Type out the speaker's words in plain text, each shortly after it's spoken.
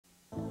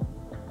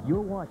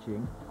You're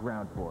watching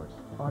Ground Force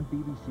on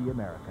BBC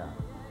America.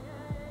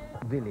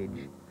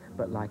 Village,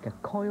 but like a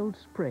coiled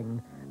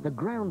spring, the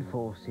ground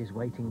force is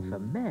waiting for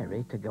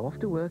Mary to go off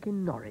to work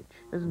in Norwich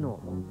as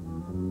normal.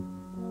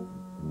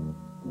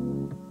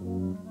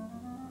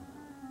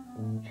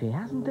 She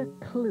hasn't a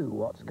clue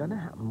what's going to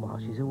happen while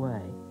she's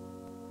away.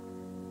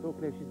 It's all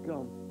clear she's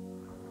gone.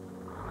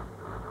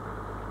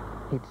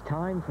 It's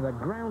time for the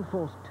ground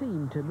force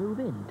team to move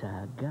into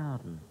her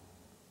garden.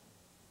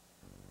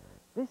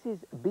 This is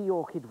Bee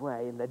Orchid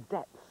Way in the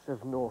depths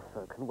of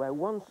Norfolk, and where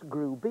once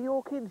grew bee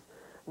orchids,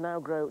 now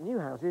grow new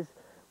houses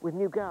with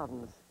new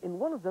gardens. In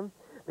one of them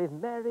live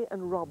Mary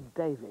and Rob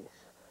Davies.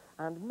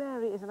 And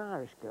Mary is an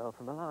Irish girl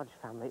from a large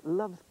family,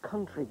 loves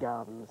country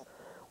gardens.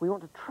 We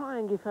want to try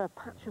and give her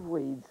patch of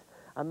weeds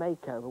a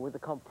makeover with the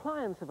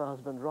compliance of her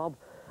husband Rob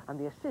and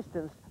the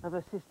assistance of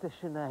her sister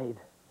Sinead.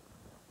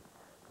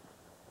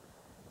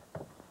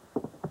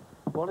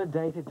 What a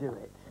day to do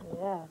it.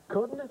 Yeah.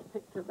 Couldn't have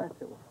picked a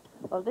better one.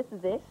 Well, this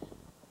is it.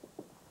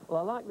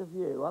 Well, I like the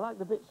view. I like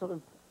the bit sort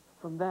of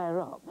from there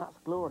up. That's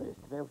glorious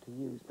to be able to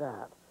use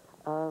that.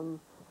 I'm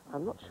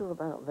not sure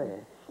about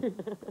this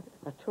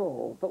at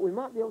all, but we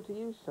might be able to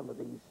use some of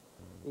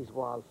these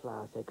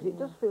wildflowers here, because it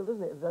does feel,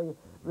 doesn't it, as though you're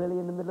really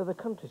in the middle of the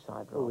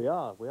countryside, Rob?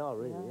 Oh, we are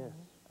really, yes.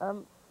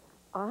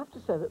 I have to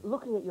say that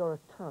looking at your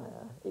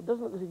attire, it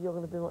doesn't look as if you're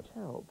going to be much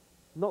help.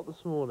 Not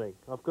this morning.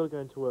 I've got to go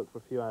into work for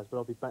a few hours, but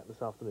I'll be back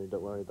this afternoon.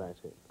 Don't worry about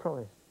it.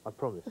 Promise. I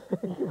promise.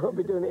 You won't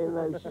be doing it in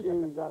those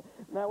shoes.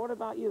 Now, what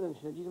about you then,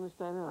 Sinead? You going to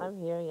stay now? I'm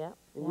here, yeah.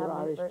 In your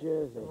Irish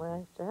jersey.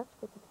 Well, I have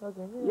to get the plug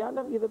in. Yeah,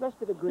 no, you're the best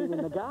bit of green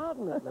in the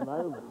garden at the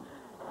moment.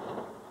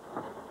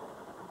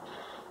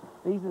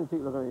 These are the people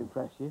who are going to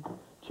impress you.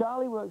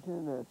 Charlie works in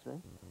a nursery.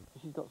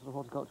 She's got sort of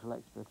horticultural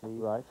expertise.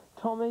 Right.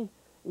 Tommy,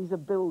 he's a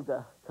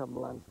builder come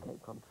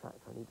landscape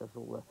contractor, and he does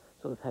all the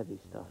sort of heavy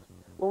stuff.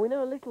 Well, we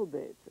know a little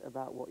bit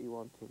about what you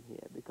want in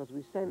here, because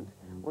we sent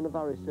one of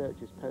our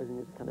researchers posing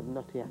as a kind of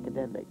nutty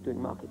academic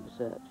doing market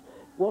research.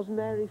 Was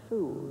Mary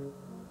fooled?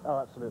 Oh,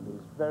 absolutely.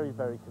 It's very,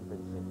 very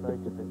convincing. Very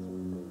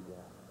convincing indeed,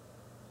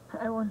 yeah.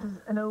 I wanted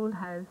an old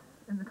house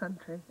in the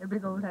country, a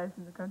big old house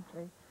in the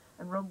country,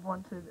 and Rob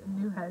wanted a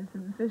new house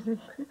in the city.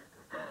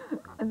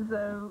 And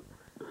so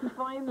he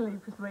finally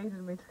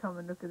persuaded me to come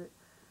and look at it.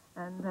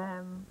 And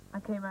I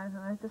came out and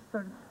I just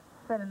sort of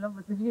fell in love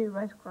with the view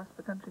right across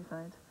the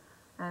countryside.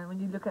 And when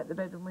you look at the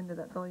bedroom window,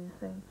 that's all you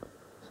see.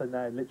 So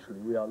now, literally,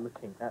 we are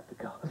looking at the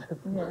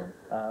garden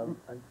Yeah.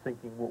 and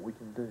thinking what we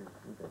can do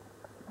with it.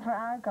 For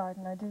our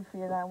garden, I do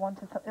feel I want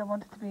it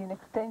to be an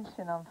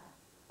extension of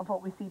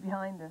what we see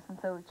behind us, and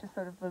so it just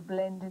sort of will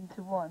blend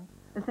into one.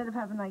 Instead of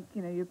having, like,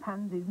 you know, your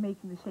pansies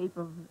making the shape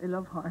of a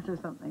love heart or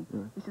something,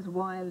 it's just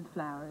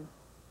wildflowers.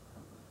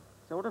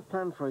 So what I've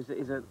planned for is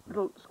a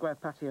little square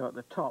patio at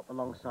the top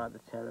alongside the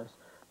terrace,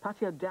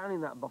 patio down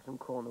in that bottom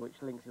corner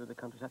which links it with the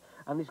countryside,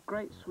 and this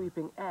great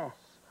sweeping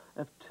S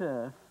of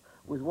turf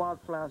with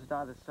wildflowers at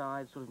either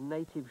side, sort of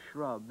native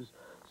shrubs,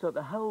 so that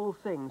the whole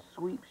thing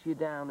sweeps you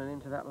down and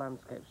into that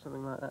landscape,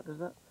 something like that. Does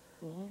that?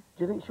 Yeah.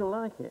 Do you think she'll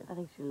like it? I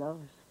think she'll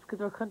love it. Because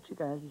we're country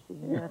girls, you see.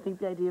 Yeah. I think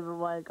the idea of a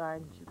wild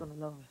garden, she's going to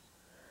love it.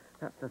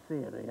 That's the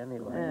theory,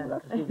 anyway. Yeah. We'll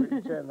have to see if we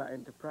can turn that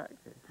into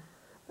practice.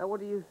 Now, what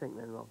do you think,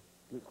 then, Rob?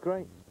 Looks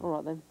great. All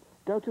right, then.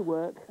 Go to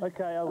work.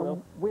 OK, I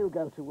will. We'll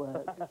go to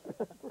work.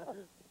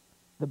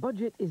 The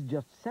budget is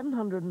just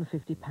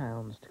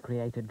 £750 to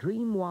create a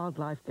dream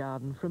wildlife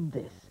garden from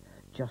this,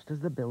 just as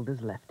the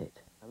builders left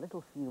it. A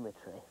little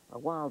fumitory, a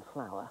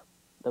wildflower.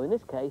 Though in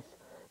this case,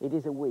 it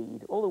is a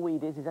weed. All the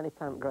weed is any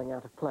plant growing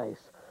out of place.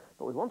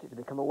 But we want it to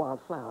become a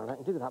wildflower, and I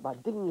can do that by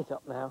digging it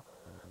up now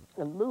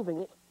and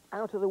moving it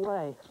out of the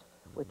way.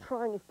 We're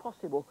trying, if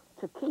possible,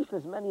 to keep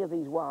as many of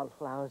these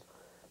wildflowers,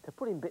 to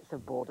put in bits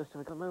of border so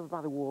we can come over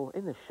by the wall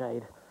in the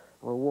shade,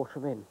 and we'll water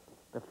them in.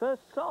 The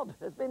first sod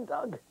has been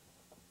dug.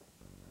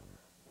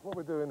 What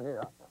we're doing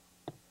here,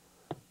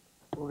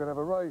 we're going to have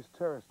a raised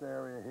terraced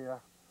area here,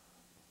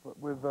 but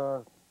with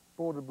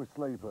bordered with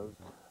sleepers,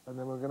 and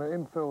then we're going to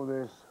infill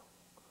this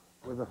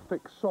with a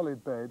thick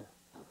solid bed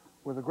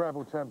with a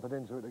gravel tempered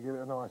into it to give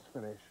it a nice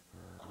finish.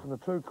 And the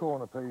two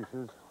corner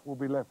pieces will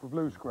be left with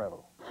loose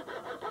gravel.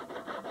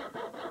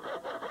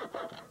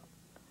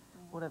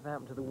 Whatever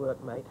happened to the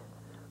work, mate?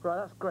 Right,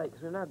 that's great,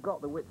 because we've now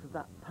got the width of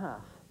that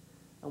path,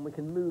 and we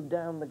can move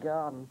down the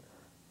garden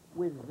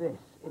with this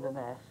in an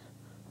S,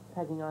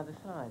 pegging either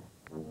side.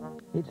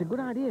 It's a good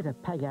idea to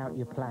peg out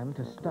your plan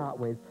to start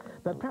with,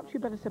 but perhaps you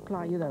better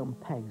supply your own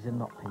pegs and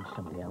not pinch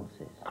somebody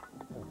else's.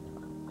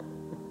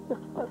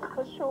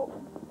 That's short.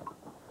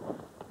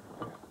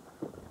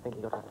 I think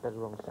you got out of bed the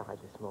wrong side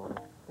this morning.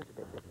 It's a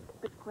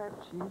bit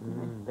crouchy,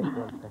 isn't it? Big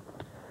grumpy.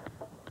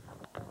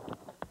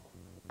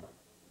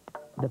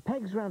 The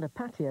pegs round a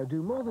patio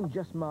do more than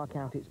just mark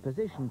out its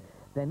position.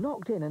 They're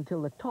knocked in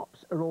until the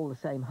tops are all the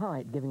same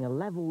height, giving a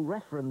level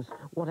reference,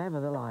 whatever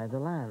the lie of the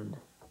land.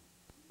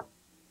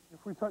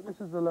 If we take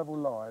this as the level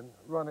line,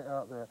 run it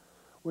out there,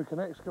 we can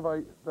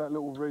excavate that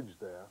little ridge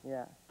there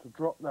to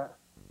drop that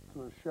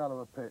to a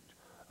shallower pitch,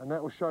 and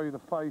that will show you the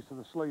face of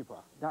the sleeper.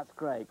 That's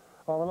great.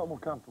 I'm a lot more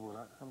comfortable with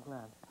that. I'm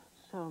glad.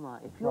 so am I.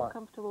 If you're Right.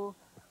 comfortable,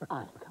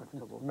 I'm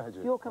comfortable. Magic,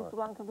 If you're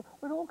comfortable, I'm comfortable.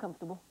 We're all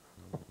comfortable.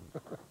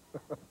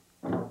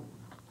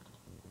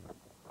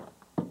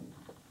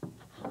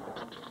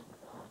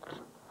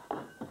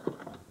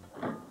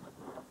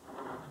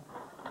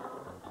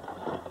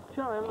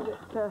 Charlie, I'm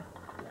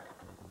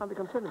a bit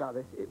concerned about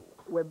this.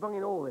 We're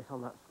bunging all this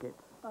on that skip.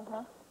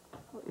 Uh-huh.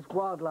 It's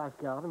wildlife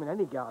garden. I mean,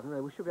 any garden,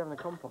 really. We should be having a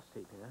compost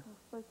heap here. I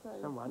suppose so.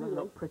 Somewhere. I know it's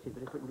not pretty,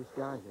 but if we can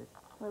disguise it.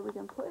 Where are we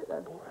going to put it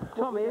then? Tommy,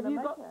 What are we gonna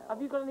make it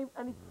have you got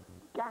any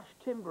gash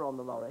timber on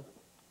the lorry?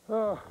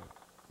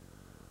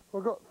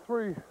 We've got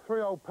three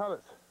old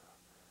pallets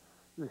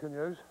you can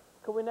use.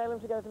 Can we nail them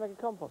together to make a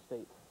compost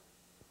heap?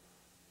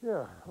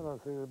 Yeah, I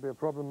don't think there'd be a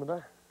problem with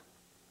that.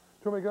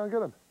 Do you want me to go and get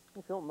them?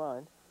 If you don't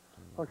mind.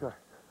 Okay.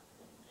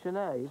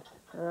 Sinead,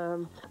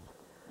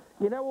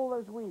 you know all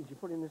those weeds you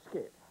put in the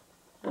skip?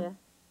 Yeah.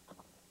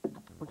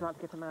 Would you like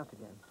to get them out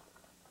again?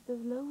 There's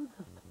loads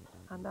of them.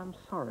 And I'm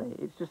sorry,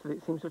 it's just that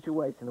it seems such a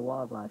waste in a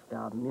wildlife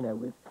garden, you know,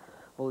 with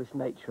all this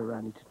nature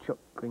around you to chuck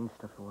green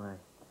stuff away.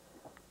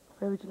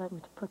 Where would you like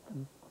me to put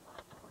them?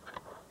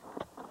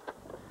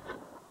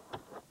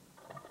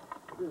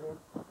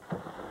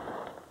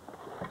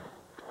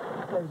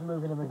 Dave's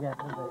moving them again,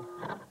 isn't he?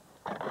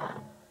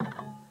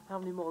 How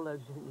many more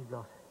loads do you think you've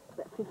got?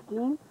 About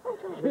 15?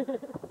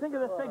 Think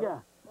of the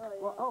figure.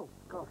 Well, oh,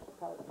 gosh.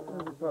 Pallets.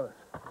 Are you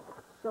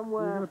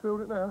Somewhere... going to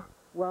build it now?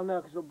 Well, no,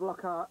 because we'll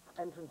block our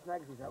entrance and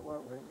exit out,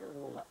 won't we? And get rid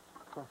of all that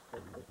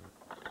plastic.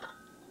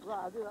 Right,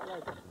 I'll do that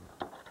later.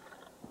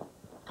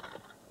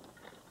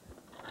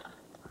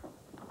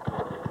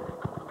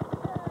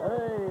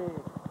 Hey!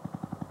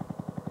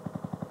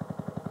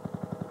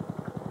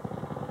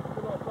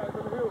 You're not back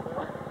on the hill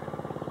now.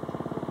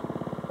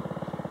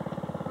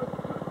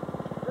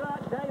 They're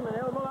like Damon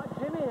Hill, more like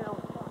Jimmy Hill.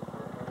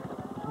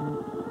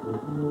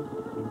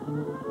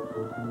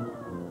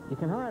 You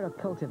can hire a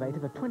cultivator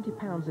for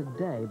 £20 a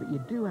day, but you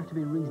do have to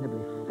be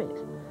reasonably fit.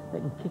 They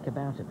can kick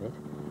about a bit.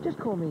 Just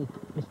call me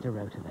Mr.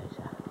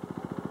 Rotavator.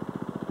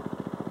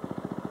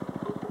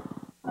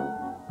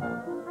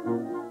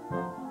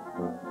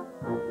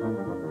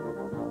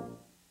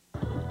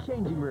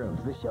 Changing Rooms,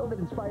 the show that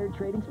inspired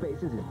Trading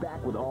Spaces, is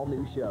back with all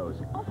new shows.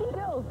 Off he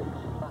goes.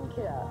 Thank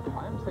you.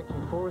 I'm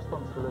taking full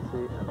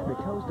responsibility and The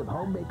toast of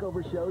home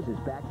makeover shows is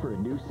back for a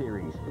new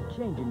series,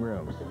 Changing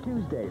Rooms,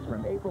 Tuesdays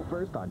from April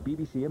 1st on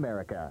BBC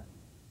America.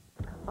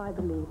 I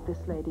believe this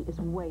lady is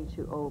way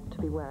too old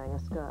to be wearing a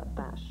skirt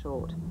that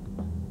short.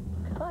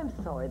 I'm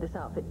sorry, this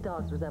outfit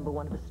does resemble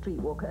one of a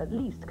streetwalker. At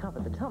least cover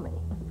the tummy.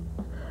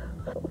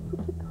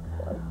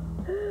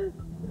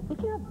 If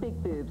you have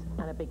big boobs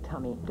and a big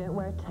tummy, don't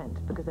wear a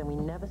tent, because then we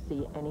never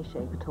see any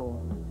shape at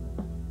all.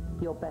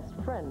 Your best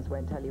friends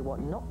won't tell you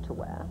what not to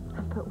wear,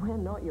 but we're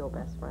not your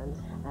best friends,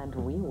 and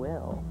we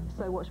will.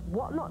 So watch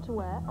What Not to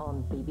Wear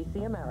on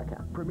BBC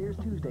America. Premieres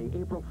Tuesday,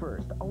 April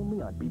 1st,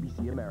 only on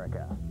BBC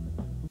America.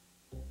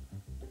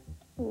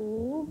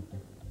 Oh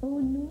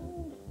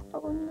no.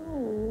 Oh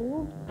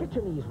no. Get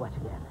your knees wet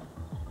again.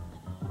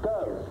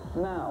 Go!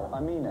 Now, I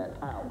mean it.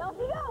 Out. Off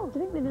he goes. Do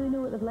you think they really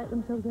know what they've let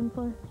themselves in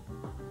for?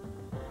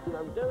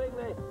 I'm doing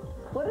this.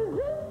 What is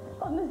this?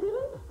 On the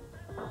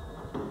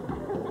ceiling?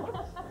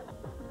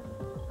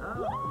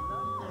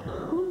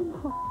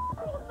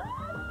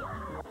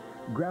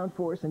 Ground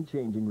Force and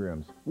Changing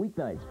Rooms,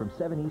 weeknights from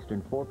 7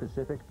 Eastern, 4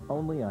 Pacific,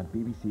 only on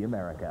BBC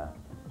America.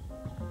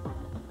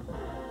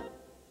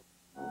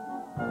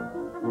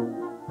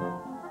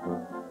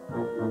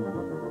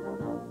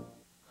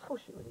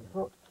 Push it with your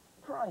foot,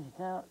 prise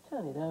it out,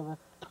 turn it over,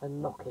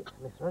 and knock it.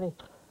 And if there are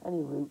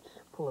any roots,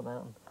 pull them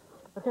out.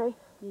 Okay?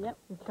 Yep.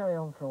 You carry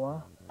on for a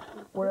while.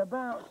 We're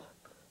about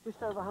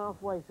just over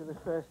halfway through the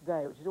first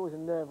day, which is always a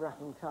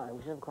nerve-wracking time,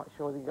 because you're never quite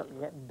sure whether you've got to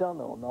get done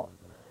or not.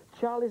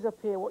 Charlie's up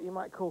here what you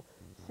might call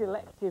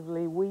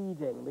selectively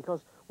weeding,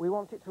 because we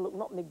want it to look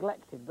not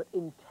neglected, but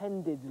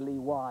intendedly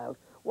wild.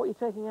 What are you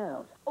taking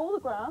out? All the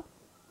grass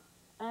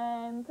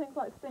and things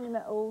like stinging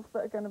nettles that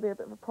are going to be a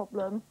bit of a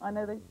problem. I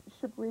know they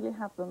should really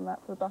have them that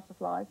for the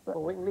butterflies, but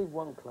Well, we can leave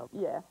one clump.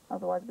 yeah,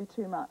 otherwise it'd be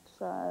too much.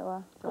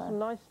 So, Got some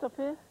nice stuff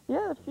here?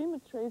 yeah, the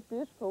fumage tree is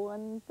beautiful,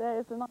 and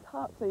there's a nice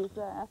heartsease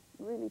there.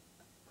 Really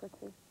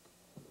pretty.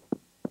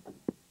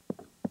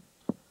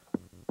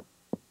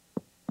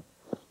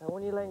 Now,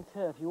 when you're laying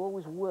turf, you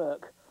always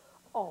work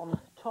on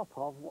top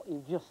of what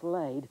you've just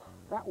laid.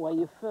 That way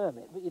you firm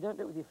it, but you don't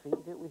do it with your feet,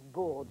 you do it with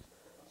boards,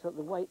 so that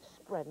the weight's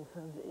spread and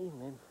firms it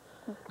evenly.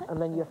 Okay.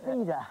 And then your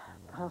feeder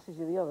passes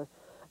you the others.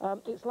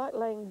 It's like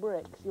laying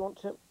bricks. You want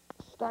to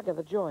stagger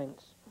the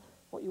joints.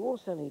 What you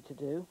also need to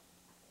do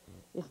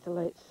is to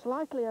lay it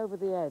slightly over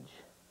the edge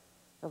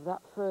of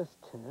that first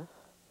turf,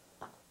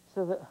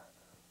 so that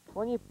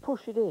when you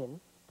push it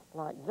in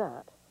like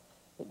that,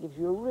 it gives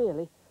you a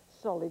really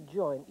solid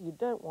joint. You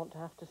don't want to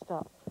have to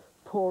start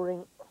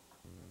pouring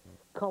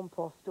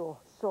compost or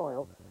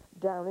soil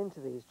down into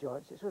these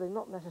joints. It's really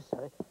not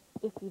necessary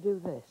if you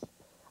do this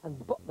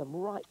and butt them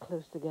right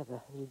close together,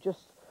 and you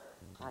just,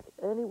 like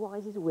Ernie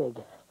Wise's wig,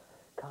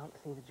 can't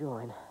see the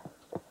join.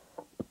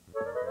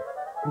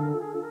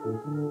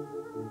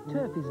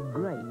 Turf is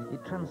great.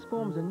 It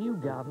transforms a new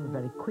garden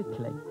very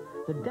quickly.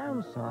 The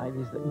downside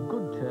is that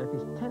good turf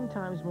is 10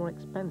 times more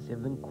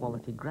expensive than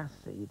quality grass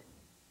seed.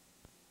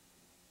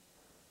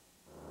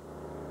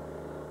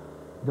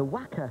 The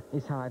whacker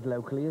is hired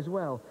locally as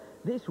well.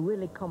 This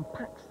really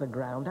compacts the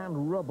ground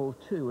and rubble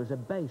too as a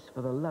base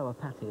for the lower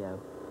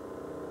patio.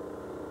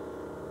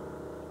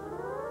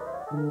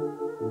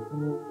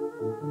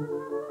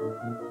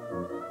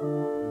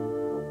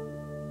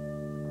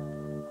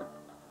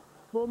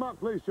 More muck,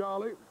 please,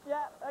 Charlie.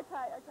 Yeah,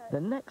 okay.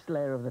 The next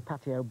layer of the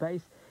patio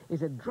base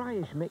is a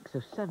dryish mix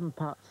of 7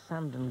 parts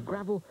sand and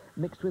gravel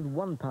mixed with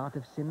 1 part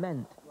of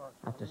cement.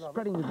 After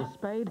spreading with the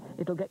spade,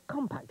 it'll get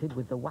compacted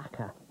with the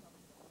whacker.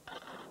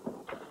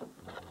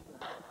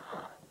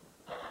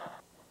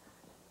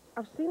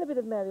 I've seen a bit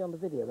of Mary on the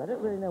video, but I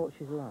don't really know what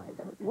she's like.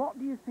 What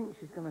do you think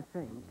she's going to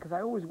think? Because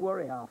I always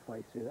worry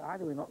halfway through that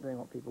either we're not doing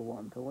what people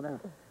want or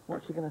whatever.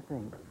 What's she going to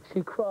think?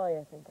 She'll cry,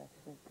 I think,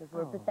 actually, because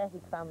we're a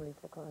pathetic family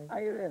for crying.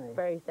 Are you really?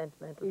 Very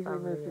sentimental Easily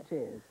family. moved to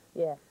tears?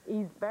 Yeah,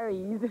 very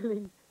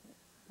easily.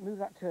 Move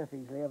that turf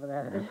easily over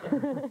there.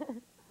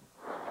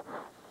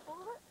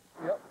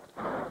 Yep.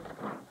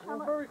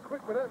 You're very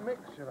quick with that mix,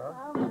 you know.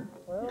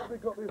 Well, they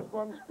got this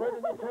one spread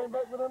and you came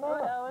back with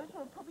another. Well, this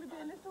will probably be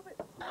a little bit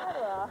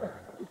smaller.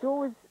 It's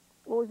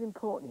always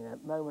important, you know,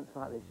 moments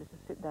like this, just to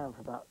sit down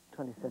for about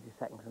 20, 30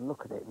 seconds and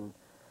look at it and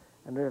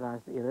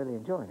realise that you're really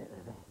enjoying it,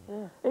 really.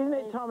 Yeah. Isn't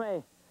it,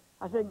 Tommy?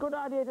 I said, good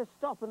idea to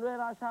stop and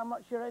realise how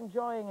much you're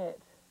enjoying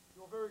it.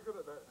 You're very good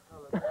at that,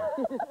 Alan.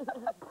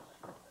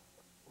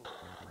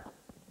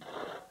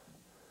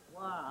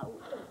 Wow.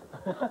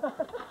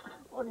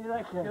 What do you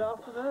reckon? Good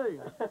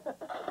afternoon.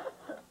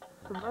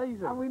 It's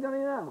amazing. Have we done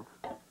enough?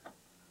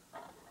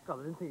 God,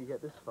 I didn't think you'd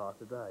get this far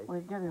today.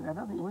 We're getting, I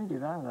don't think we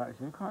did either,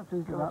 actually. We're quite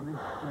pleased about this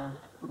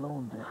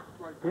lawn bit.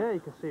 Yeah, you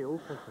can see all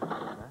sorts of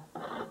things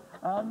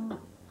there.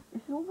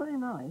 It's all very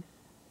nice,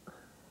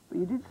 but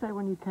you did say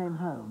when you came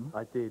home...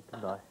 I did,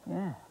 didn't I?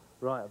 Yeah.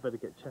 Right, I better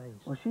get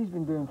changed. Well, she's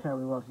been doing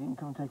terribly well, so you can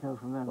come and take over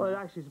from there. Well,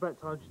 actually, it's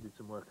about time she did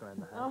some work around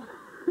the house.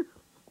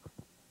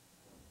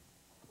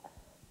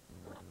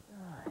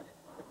 Right.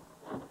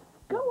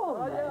 Go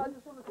on, then. Yeah, I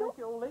just want to take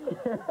it all in.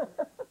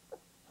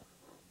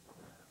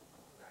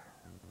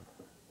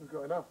 We've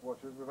got enough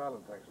watchers with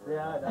Alan, thanks for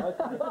Yeah, I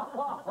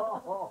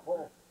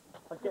know.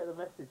 I get the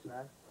message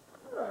now.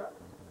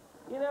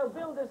 You know,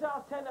 builders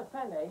are 10 a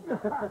penny.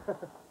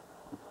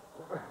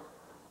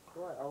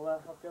 Right, I'll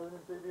go in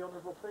and do the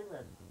honourable thing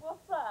then.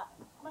 What's that?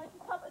 Make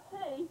a cup of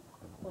tea?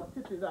 Well, I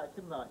could do that,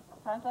 couldn't I?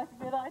 Sounds like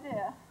a good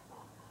idea.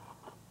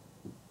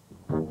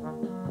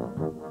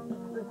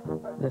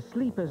 The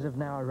sleepers have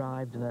now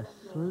arrived and are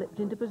slipped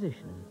into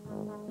position.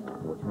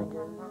 What do you think?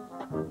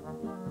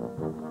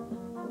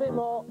 A bit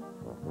more.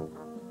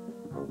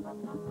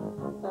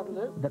 That'll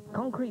do. The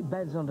concrete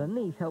beds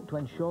underneath help to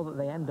ensure that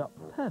they end up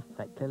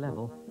perfectly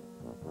level.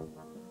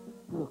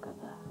 Look at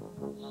that.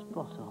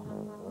 Spot on.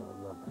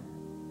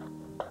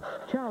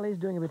 Charlie's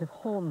doing a bit of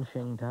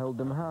haunching to hold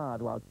them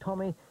hard, while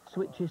Tommy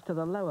switches to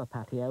the lower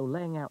patio,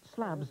 laying out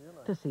slabs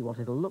to see what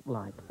it'll look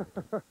like.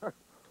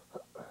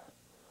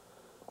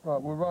 Right,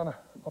 we'll run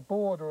a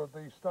border of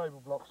these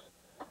stable blocks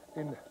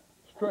in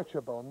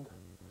stretcher bond,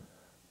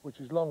 which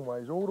is long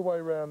ways, all the way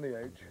around the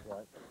edge.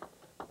 Right.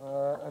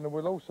 And then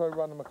we'll also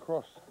run them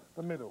across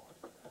the middle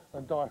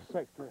and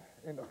dissect it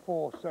into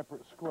 4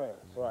 separate squares.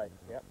 Right,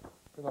 yep.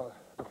 Be like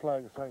the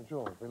flag of St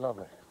George, be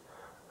lovely.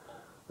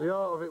 The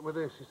art of it with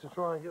this is to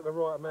try and get the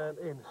right amount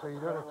in, so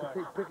you don't have to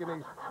keep picking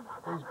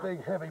these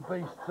big heavy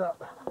beasts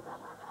up.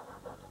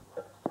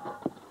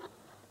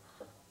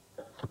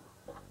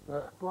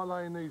 By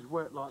laying these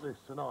wet like this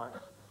tonight,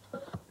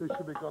 this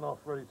should be gone off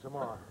ready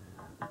tomorrow.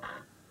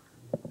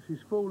 She's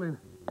falling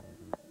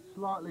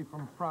slightly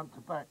from front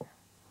to back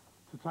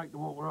to take the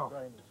water off.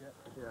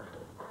 Yeah.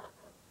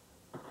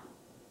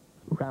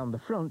 Round the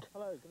front,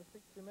 Hello, can I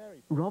speak to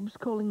Mary? Rob's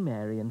calling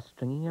Mary and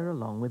stringing her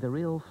along with a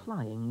real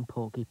flying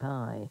porky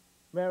pie.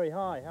 Mary,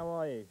 hi, how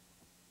are you?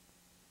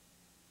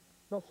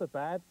 Not so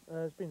bad.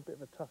 It's been a bit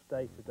of a tough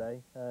day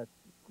today.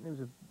 It was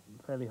a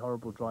fairly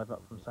horrible drive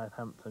up from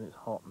Southampton. It's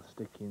hot and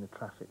sticky and the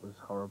traffic was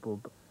horrible.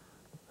 But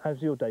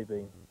how's your day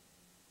been?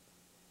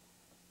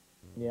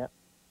 Yeah.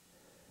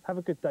 Have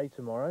a good day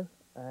tomorrow,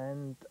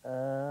 and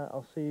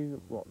I'll see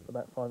you, what,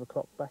 about 5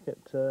 o'clock back at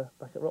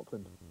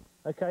Rockland.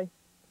 Okay.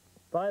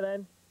 Bye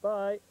then.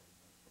 Bye.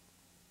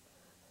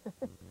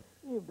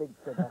 You big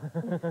fibber.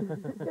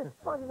 Just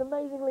finds it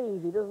amazingly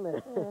easy, doesn't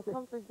it? Yeah,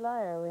 accomplished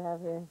liar we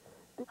have here.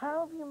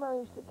 How have you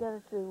managed to get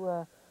her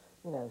to,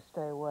 you know,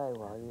 stay away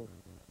while you...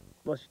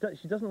 Well,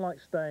 she doesn't like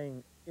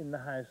staying in the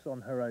house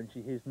on her own.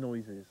 She hears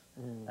noises.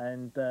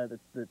 And the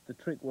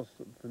trick was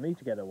for me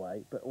to get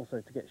away, but also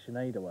to get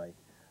Sinead away.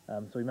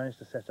 So we managed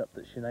to set up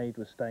that Sinead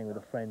was staying with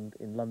a friend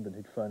in London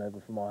who'd flown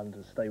over from Ireland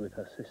to stay with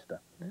her sister.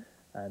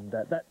 And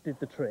that did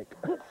the trick.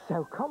 It's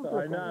so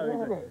complicated, I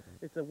know, isn't it?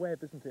 It's a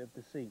web, isn't it, of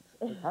deceit.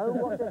 Oh,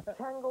 what a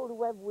tangled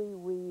web we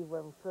weave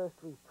when first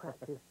we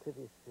practice to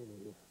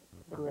deceive.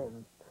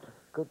 Grim.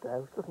 Good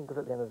though. It's looking good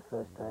at the end of the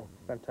first day.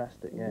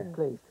 Fantastic, yeah.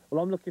 Pleased.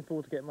 Well, I'm looking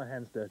forward to getting my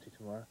hands dirty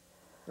tomorrow.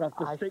 And I've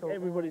the stick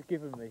everybody's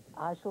given me.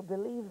 I shall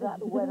believe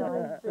that when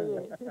I see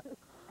it.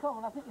 Come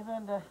on, I think you've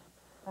earned a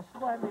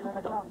square meal and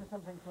a glass of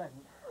something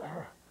pleasant.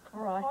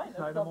 All right.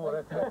 Say no more,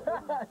 that's it.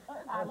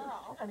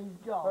 And he's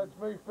gone. That's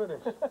me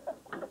finished.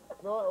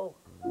 Night all.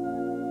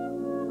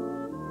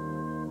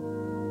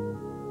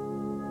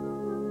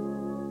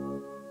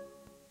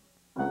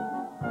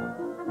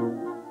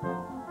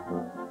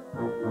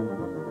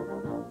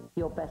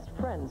 Your best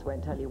friends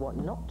won't tell you what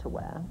not to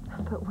wear,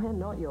 but we're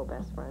not your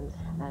best friends,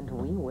 and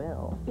we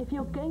will. If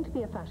you're going to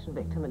be a fashion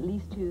victim, at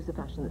least choose a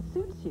fashion that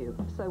suits you.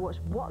 So watch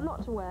What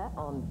Not to Wear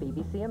on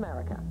BBC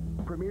America.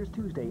 Premieres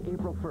Tuesday,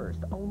 April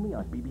 1st, only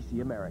on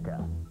BBC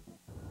America.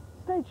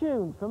 Stay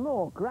tuned for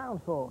more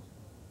Ground Force.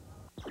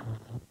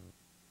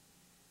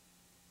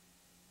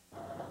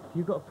 Have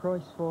you got a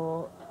price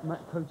for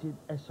matte coated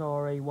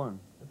SRA1?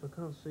 If I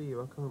can't see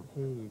you, I can't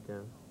hear you,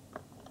 Gav.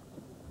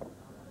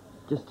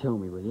 Just tell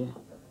me, will you?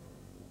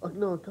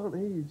 No, I can't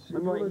hear you.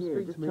 I'm right here.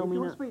 Speak Just to me. tell If me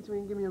you now. want to speak to me,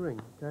 and give me a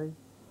ring, okay?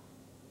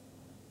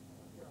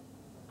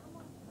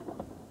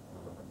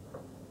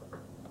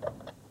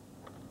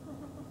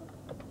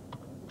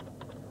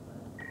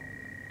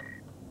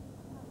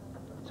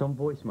 It's on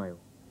voicemail.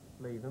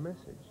 Leave a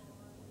message.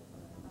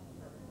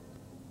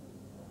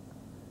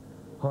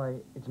 Hi,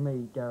 it's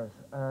me, Gareth.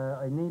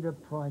 I need a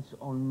price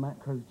on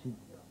matte coated.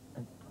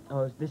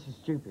 Oh, this is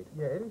stupid.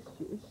 Yeah,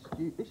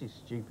 this is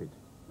stupid.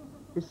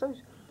 It's so...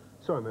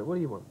 Sorry, mate, what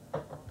do you want?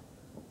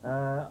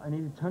 I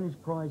need a tonnage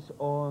price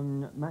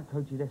on matte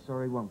coated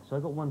SRA1. So I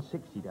got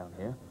 160 down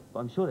here,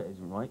 but I'm sure that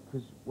isn't right,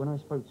 because when I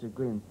spoke to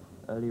Glyn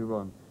earlier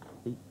on,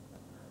 he...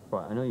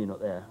 Right, I know you're not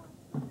there.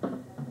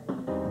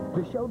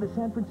 The show the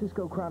San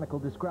Francisco Chronicle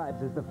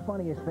describes as the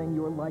funniest thing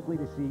you're likely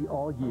to see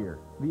all year.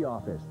 The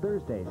Office,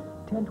 Thursdays,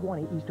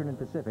 10:20 Eastern and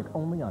Pacific,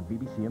 only on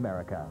BBC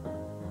America.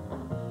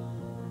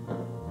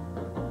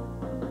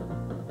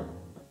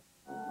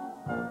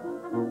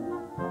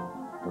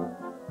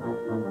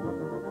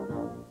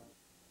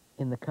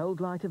 In the cold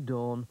light of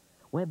dawn,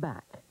 we're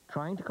back,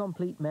 trying to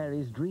complete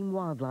Mary's dream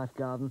wildlife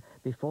garden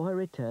before her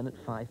return at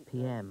 5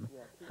 p.m.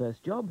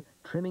 First job,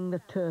 trimming the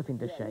turf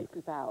into shape.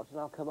 Keep out, and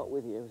I'll come up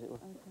with you, as it were.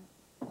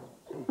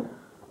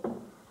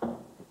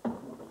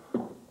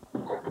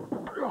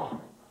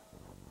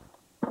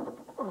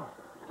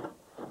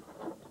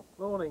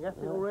 Morning,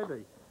 happy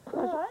already.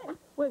 All right.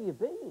 Where have you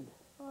been?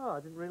 Oh, I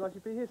didn't realise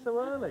you'd be here so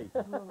early.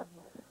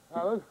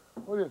 Alan,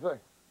 what do you think?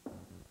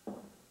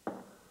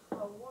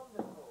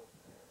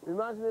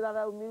 Reminds me of that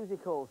old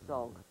music hall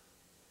song.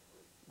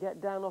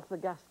 Get down off the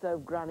gas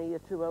stove, Granny, you're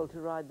too old to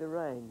ride the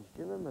range.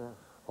 Do you remember that?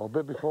 Oh, a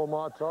bit before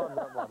my time,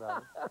 that one,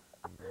 Alan.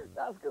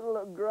 That's going to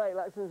look great,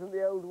 like something from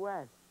the Old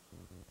West.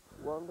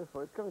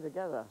 Wonderful, it's coming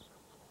together.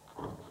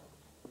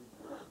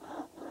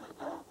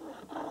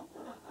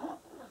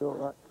 Sort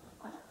like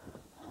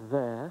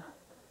there,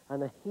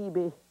 and a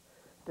Hebe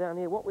down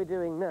here. What we're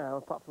doing now,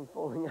 apart from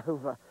falling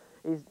over,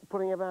 is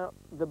putting about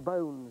the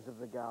bones of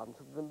the garden,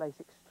 sort of the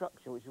basic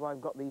structure, which is why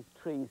I've got these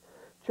trees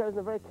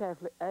chosen very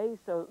carefully, A,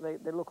 so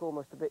that they look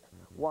almost a bit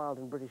wild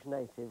and British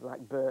native,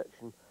 like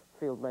birch and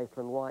field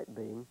maple and white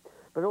beam,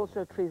 but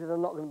also trees that are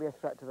not going to be a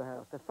threat to the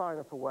house. They're far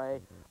enough away,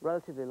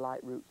 relatively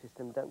light root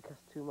system, don't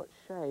cast too much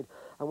shade.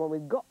 And when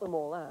we've got them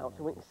all out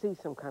and we can see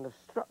some kind of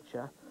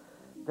structure,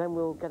 then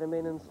we'll get them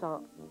in and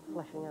start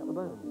fleshing out the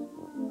bones.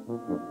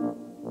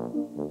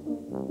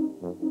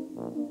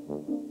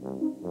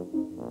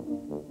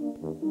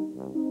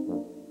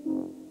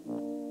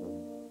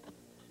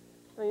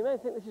 Now you may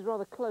think this is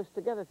rather close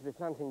together to be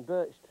planting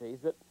birch trees,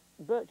 but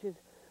birches,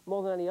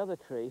 more than any other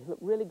tree, look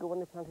really good when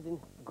they're planted in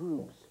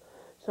groups.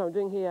 So I'm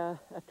doing here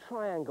a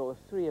triangle of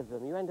 3 of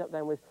them. You end up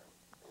then with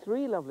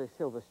 3 lovely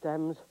silver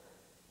stems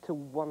to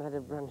 1 head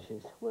of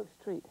branches. Works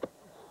a treat.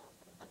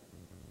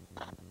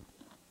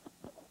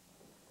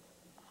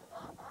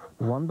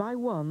 One by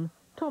one,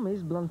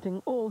 Tommy's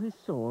blunting all his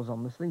saws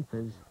on the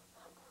sleepers.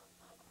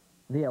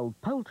 The old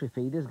poultry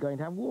feeder's going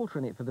to have water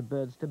in it for the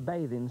birds to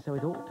bathe in, so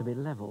it ought to be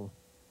level.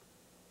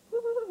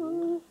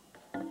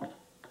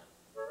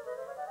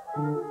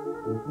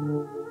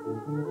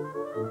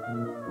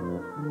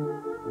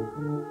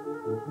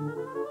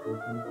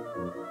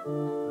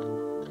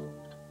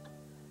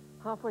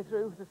 Halfway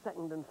through the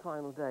second and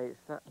final day,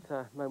 it's that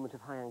moment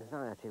of high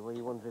anxiety where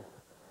you wonder if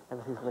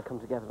everything's going to come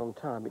together on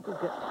time. It does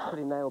get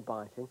pretty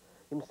nail-biting.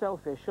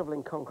 Himself here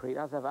shoveling concrete,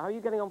 as ever. How are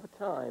you getting on for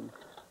time?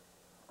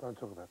 Don't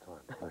talk about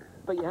time, please.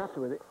 But you're happy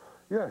with it?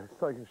 Yeah, it's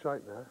taking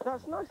shape now.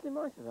 That's nicely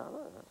mighty, that. I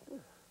like that. That's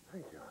good.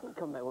 Thank you. You can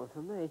come make one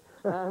for me.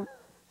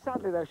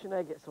 Sadly, though,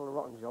 Sinead gets all the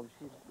rotten jobs.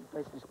 She's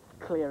basically just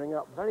clearing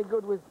up. Very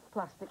good with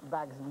plastic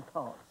bags and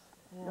pots.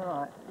 Yeah. All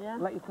right. Yeah.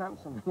 Let you plant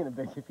something in a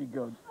bit if you're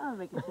good. I'll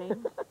make a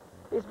change.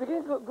 It's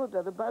beginning to look good,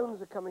 though. The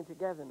bones are coming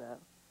together now.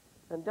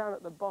 And down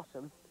at the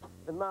bottom,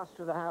 the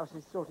master of the house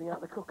is sorting out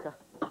the cooker.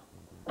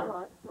 All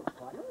right. Looks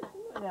quite nice,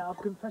 isn't it? Yeah, I've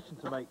a confession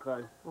to make,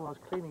 though. I was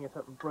cleaning it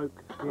up and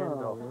broke the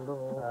end off.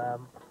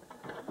 Lord.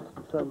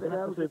 So we're going to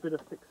have to do a bit of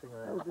fixing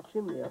around. Oh, the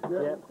chimney up.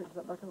 Yeah. Fix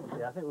that back on.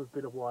 Yeah, I think with a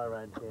bit of wire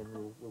around here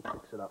and we'll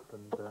fix it up.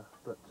 And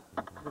but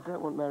I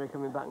don't want Mary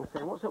coming back and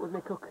saying, what's up with my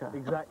cooker?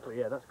 exactly,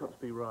 yeah, that's got to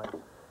be right.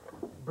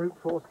 Brute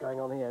force going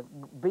on here,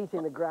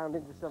 beating the ground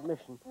into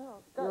submission. Oh,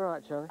 You're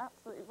right, Charlie.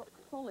 Absolutely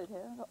solid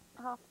here. I've got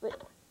half the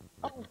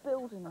old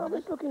building. Oh,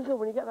 it's looking good.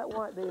 When you get that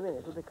white beam in,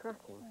 it'll be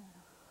cracking.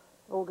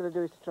 All we're going to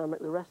do is to try and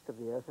make the rest of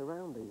the earth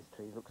around these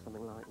trees look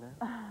something like now.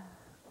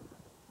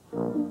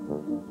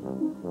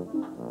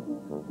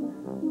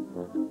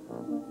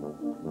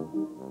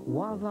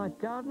 Wildlife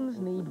gardens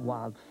need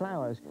wild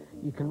flowers.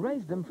 You can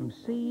raise them from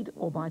seed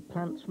or buy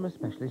plants from a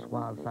specialist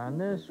wildflower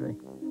nursery.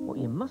 What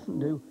you mustn't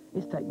do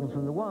is take them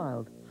from the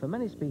wild. For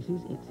many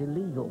species, it's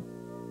illegal.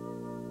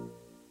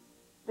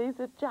 These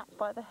are jacked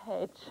by the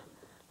hedge,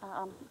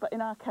 but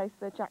in our case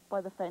they're jacked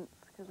by the fence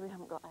because we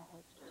haven't got a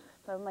hedge.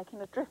 So we're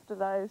making a drift of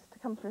those to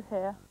come through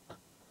here.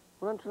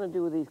 What I'm trying to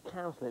do with these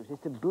cowslips is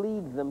to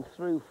bleed them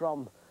through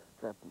from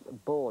the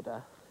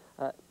border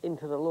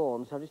into the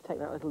lawn. So I've just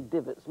taken out little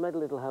divots, made a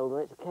little hole,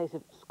 and it's a case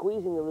of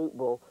squeezing the root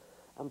ball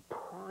and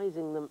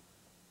prizing them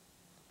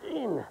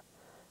in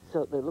so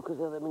that they look as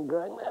though they've been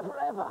growing there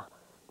forever.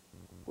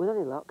 With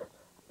any luck,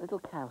 a little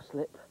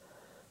cowslip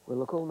will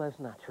look almost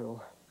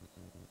natural.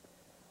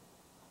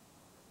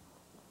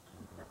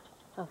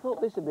 I thought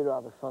this would be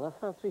rather fun. I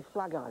found 3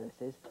 flag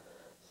irises,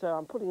 so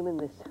I'm putting them in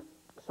this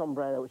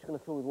sombrero, which I'm going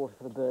to fill with water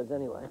for the birds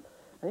anyway.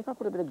 And if I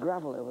put a bit of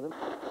gravel over them,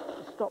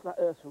 to stop that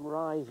earth from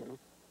rising,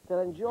 they'll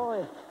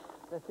enjoy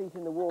their feet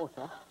in the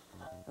water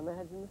and their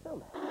heads in the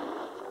sun.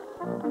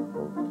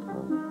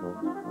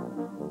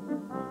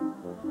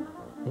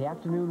 The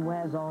afternoon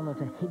wears on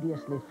at a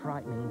hideously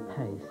frightening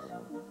pace.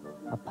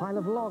 A pile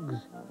of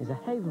logs is a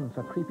haven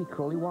for creepy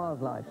crawly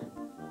wildlife.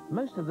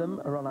 Most of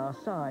them are on our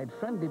side,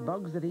 friendly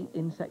bugs that eat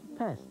insect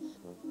pests.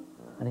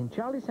 And in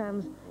Charlie's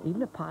hands,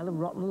 even a pile of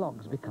rotten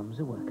logs becomes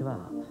a work of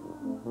art.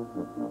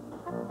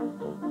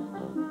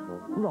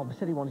 Rob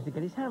said he wanted to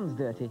get his hands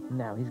dirty.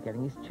 Now he's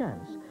getting his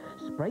chance.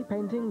 Spray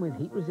painting with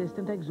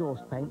heat-resistant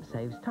exhaust paint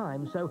saves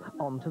time, so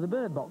on to the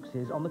bird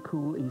boxes on the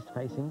cool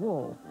east-facing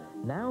wall.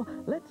 Now,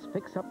 let's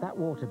fix up that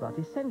water butt,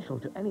 essential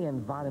to any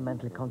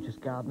environmentally conscious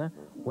gardener.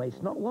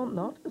 Waste not, want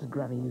not, as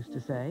Granny used to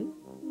say.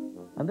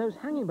 And those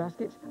hanging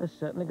baskets are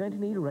certainly going to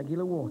need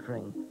regular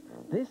watering.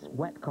 This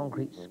wet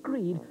concrete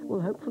screed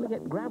will hopefully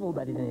get gravel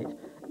bedded in it,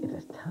 if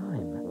there's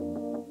time.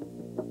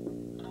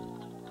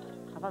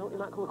 I've had what you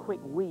might call a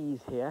quick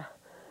wheeze here.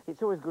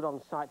 It's always good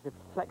on site to be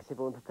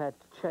flexible and prepared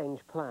to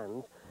change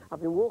plans. I've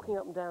been walking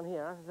up and down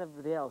here, as has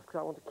everybody else, because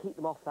I want to keep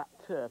them off that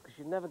turf, because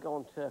you never go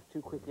on turf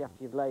too quickly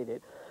after you've laid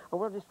it. And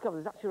what I've discovered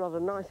is actually rather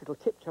a nice little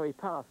tiptoey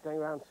path going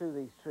around through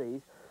these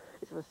trees.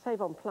 It's sort of save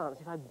on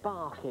plants. If I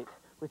bark it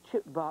with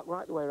chipped bark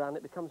right the way around,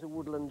 it becomes a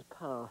woodland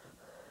path.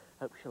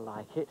 Hope she'll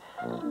like it.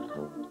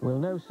 We'll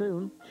know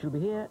soon. She'll be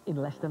here in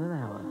less than an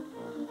hour.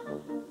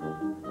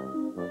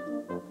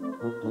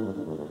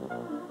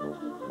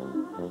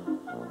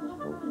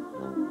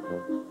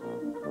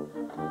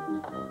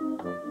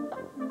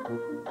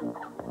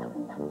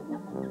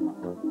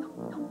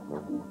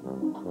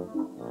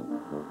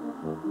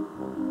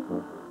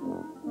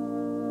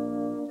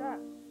 Jack,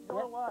 go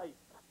away.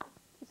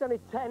 It's only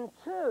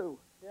 10:02.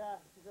 Yeah,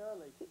 it's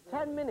early.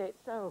 10 minutes,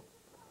 so...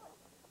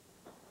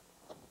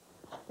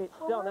 It's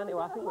done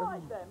anyway. I think we're...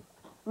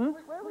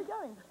 Where are we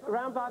going?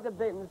 Round by the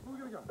bins.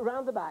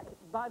 Round the back,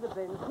 by the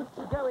bins.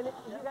 You go in it,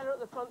 you get her at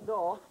the front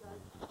door.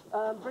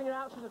 Bring her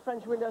out to the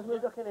French windows and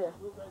we'll duck in here.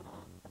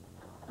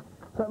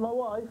 Is that my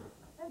wife?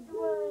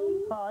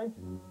 Hi.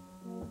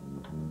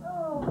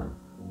 Oh.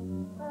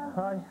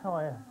 Hi, how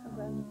are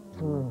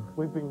you?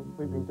 We've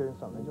been doing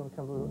something. Do you want to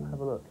come have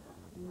a look?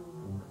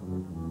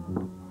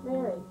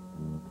 Mary,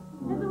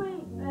 in the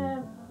week,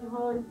 you've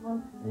always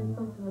wanted to do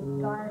something with the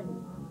garden.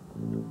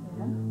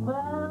 Yeah.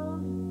 Well,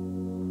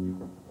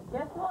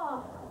 guess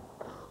what?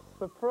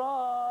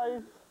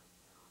 Surprise!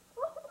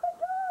 Oh my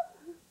God!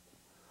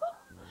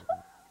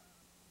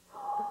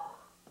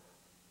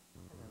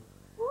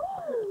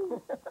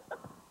 Whoa!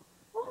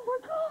 Oh my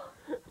God!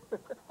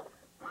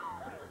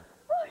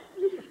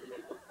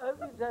 I hope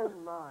you don't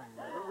mind.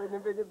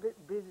 We've been a bit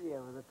busy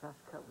over the past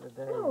couple of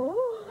days. Oh.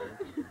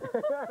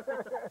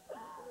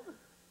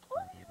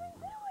 What have you been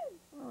doing?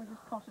 Well, I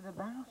just potted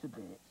about a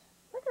bit.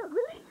 I can't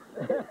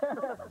believe it.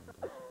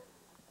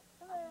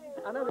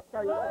 I know it's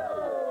going Had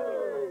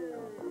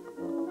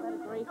a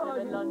great time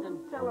in London.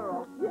 Tell her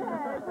off.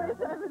 Yeah, great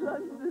time in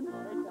London.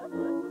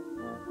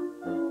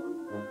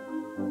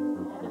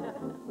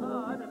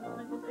 Oh, I don't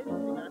think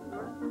anything after the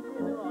rest of the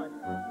year, do I?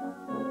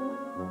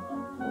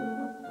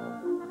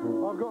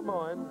 I've got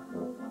mine.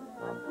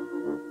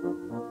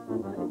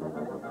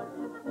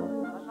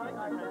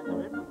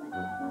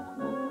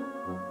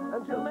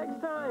 Until next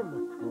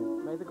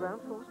time, may the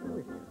ground force be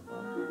with you.